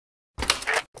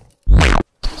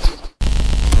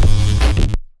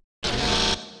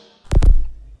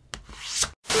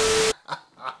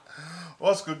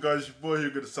What's good, guys? Your boy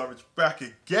Hugo the Savage back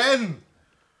again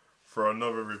for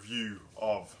another review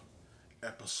of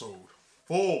episode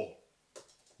 4,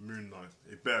 Moonknight.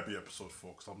 It better be episode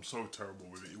 4 because I'm so terrible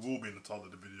with it. It will be in the title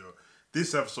of the video.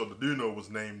 This episode, I do know, was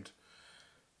named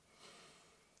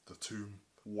The Tomb.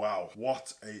 Wow,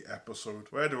 what a episode.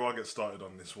 Where do I get started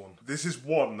on this one? This is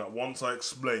one that once I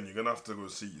explain, you're going to have to go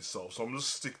see it yourself. So I'm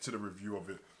just stick to the review of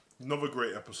it. Another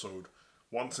great episode.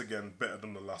 Once again, better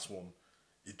than the last one.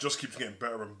 It just keeps getting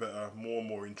better and better, more and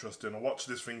more interesting. I watched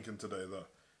this thinking today that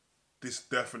this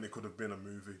definitely could have been a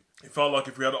movie. It felt like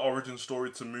if we had an origin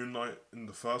story to Moonknight in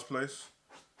the first place,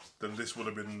 then this would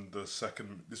have been the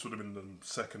second. This would have been the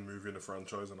second movie in the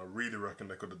franchise, and I really reckon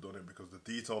they could have done it because the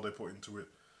detail they put into it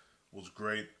was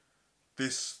great.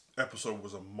 This episode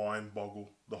was a mind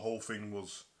boggle. The whole thing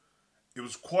was. It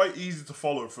was quite easy to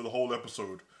follow for the whole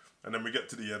episode, and then we get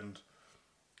to the end,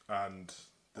 and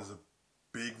there's a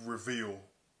big reveal,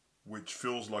 which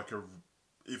feels like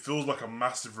a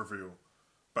massive reveal,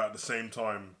 but at the same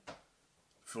time,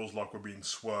 feels like we're being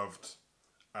swerved,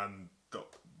 and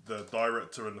the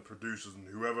director and the producers and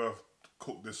whoever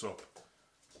cooked this up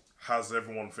has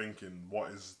everyone thinking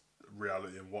what is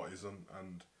reality and what isn't.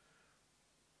 And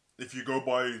if you go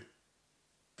by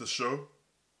the show,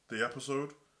 the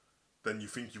episode, then you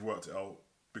think you've worked it out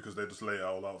because they just lay it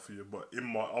all out for you. But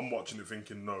I'm watching it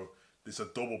thinking, no, it's a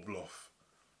double bluff.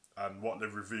 And what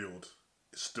they've revealed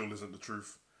still isn't the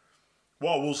truth.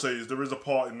 What I will say is there is a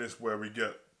part in this where we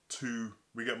get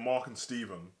Marc and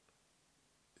Steven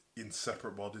in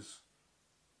separate bodies,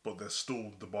 but they're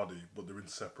still the body, but they're in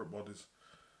separate bodies.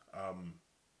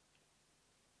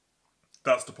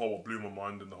 That's the part what blew my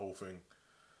mind in the whole thing.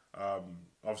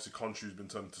 Obviously, Khonshu's been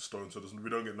turned to stone, so we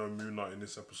don't get no Moonknight in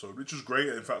this episode, which is great.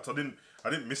 In fact, I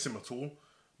didn't miss him at all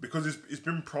because he's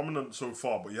been prominent so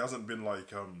far, but he hasn't been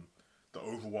like the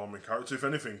overwhelming character. If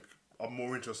anything, I'm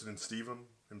more interested in Steven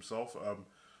himself.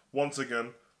 Once again,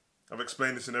 I've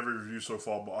explained this in every review so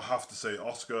far, but I have to say,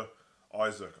 Oscar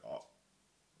Isaac,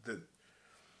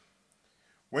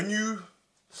 when you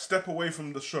step away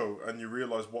from the show and you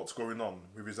realise what's going on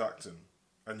with his acting,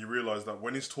 and you realise that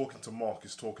when he's talking to Marc,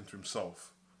 he's talking to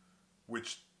himself,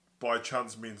 which by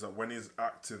chance means that when he's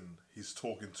acting, he's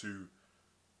talking to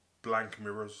blank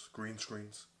mirrors, green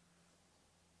screens,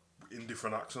 in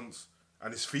different accents,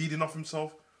 and he's feeding off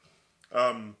himself.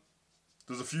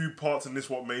 There's a few parts in this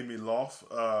what made me laugh.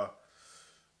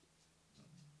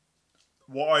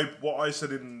 What I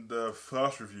said in the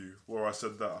first review, where I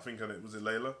said that, I think it was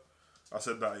Layla, I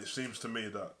said that it seems to me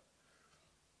that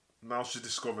now she's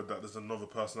discovered that there's another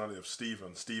personality of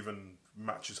Steven. Steven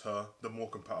matches her. They're more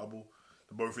compatible.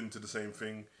 They're both into the same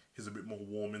thing. He's a bit more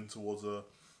warming towards her.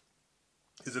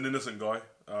 He's an innocent guy,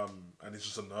 and he's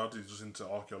just a nerd. He's just into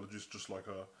archaeology, just like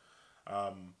her.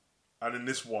 And in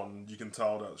this one, you can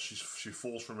tell that she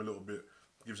falls for him a little bit,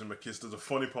 gives him a kiss. There's a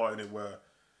funny part in it where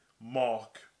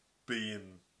Marc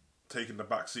being taking the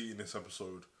back seat in this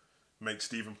episode makes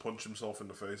Steven punch himself in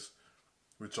the face,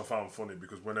 which I found funny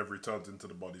because whenever he turns into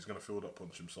the body, he's going to feel that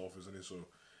punch himself, isn't he? So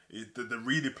they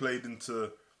really played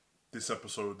into this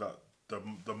episode that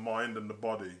the mind and the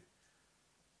body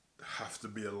have to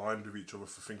be aligned with each other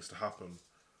for things to happen,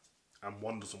 and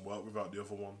one doesn't work without the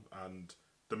other one. And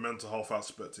the mental health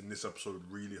aspect in this episode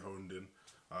really honed in.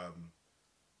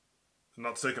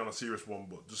 Not to take on a serious one,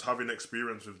 but just having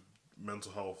experience with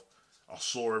mental health, I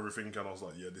saw everything and I was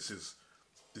like, yeah, this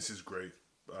is great.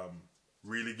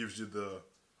 Really gives you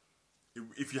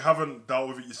if you haven't dealt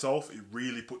with it yourself, it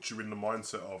really puts you in the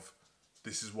mindset of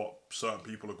this is what certain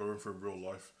people are going through in real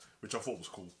life, which I thought was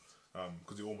cool,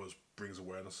 because it almost brings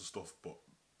awareness of stuff, but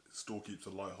it still keeps a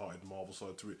light-hearted Marvel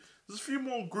side to it. There's a few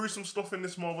more gruesome stuff in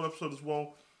this Marvel episode as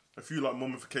well. A few like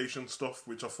mummification stuff,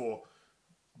 which I thought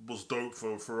was dope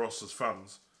for us as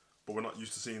fans, but we're not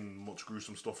used to seeing much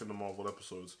gruesome stuff in the Marvel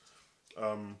episodes.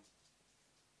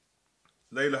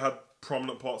 Layla had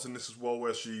prominent parts in this as well,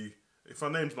 where if her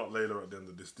name's not Layla at the end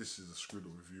of this is a screwed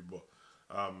up review, but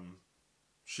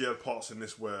she had parts in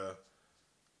this where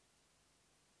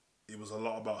it was a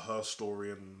lot about her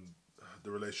story and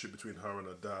the relationship between her and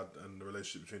her dad, and the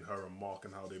relationship between her and Marc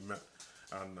and how they met,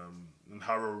 and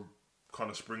Harrow kind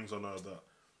of springs on her that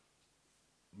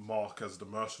Marc as the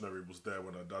mercenary was there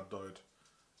when her dad died.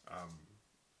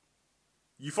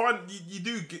 You find you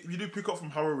do pick up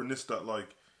from Harrow in this that,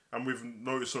 like, and we've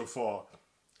noticed so far,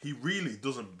 he really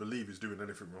doesn't believe he's doing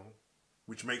anything wrong,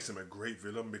 which makes him a great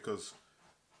villain, because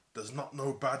there's not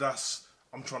no badass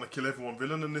I'm trying to kill everyone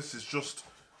villain in this. It's just,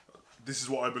 this is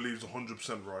what I believe is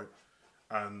 100% right,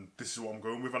 and this is what I'm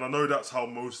going with. And I know that's how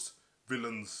most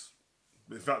villains,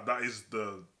 in fact that is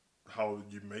how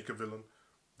you make a villain.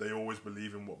 they always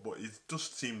believe in what, but it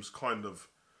just seems kind of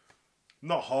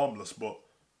not harmless, but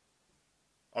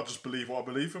I just believe what I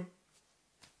believe in.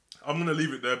 I'm gonna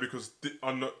leave it there because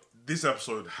this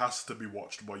episode has to be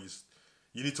watched by you.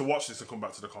 You need to watch this and come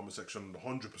back to the comment section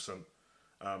 100%.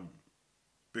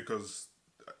 Because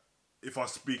if I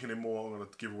speak anymore, I'm gonna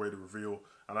give away the reveal,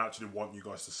 and I actually want you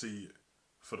guys to see it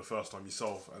for the first time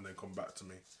yourself and then come back to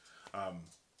me.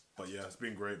 But yeah, it's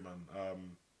been great,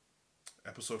 man.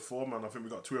 Episode 4, man. I think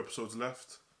we got 2 episodes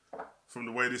left. From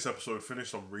the way this episode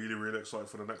finished, I'm really, really excited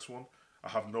for the next one. I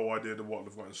have no idea what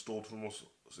they've got in store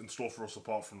for us,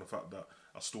 apart from the fact that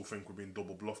I still think we're being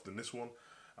double bluffed in this one.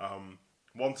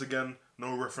 Once again,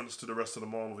 no reference to the rest of the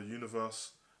Marvel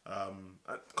universe.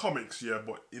 Comics, yeah,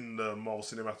 but in the Marvel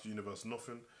Cinematic Universe,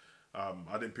 nothing.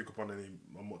 I didn't pick up on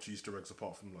much Easter eggs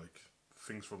apart from like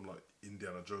things from like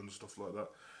Indiana Jones and stuff like that.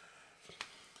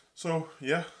 So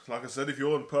yeah, like I said, if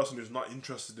you're a person who's not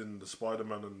interested in the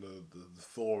Spider-Man and the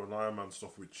Thor and Iron Man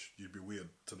stuff, which you'd be weird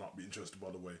to not be interested,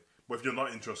 by the way. But if you're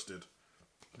not interested,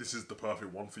 this is the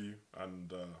perfect one for you,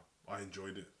 and I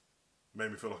enjoyed it.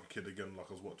 Made me feel like a kid again, like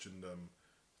I was watching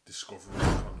Discovery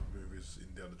kind of movies,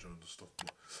 Indiana Jones and stuff.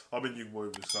 But I've been your boy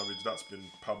with the Savage. That's been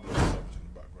Pablo Savage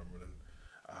in the background running.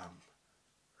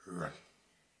 Run.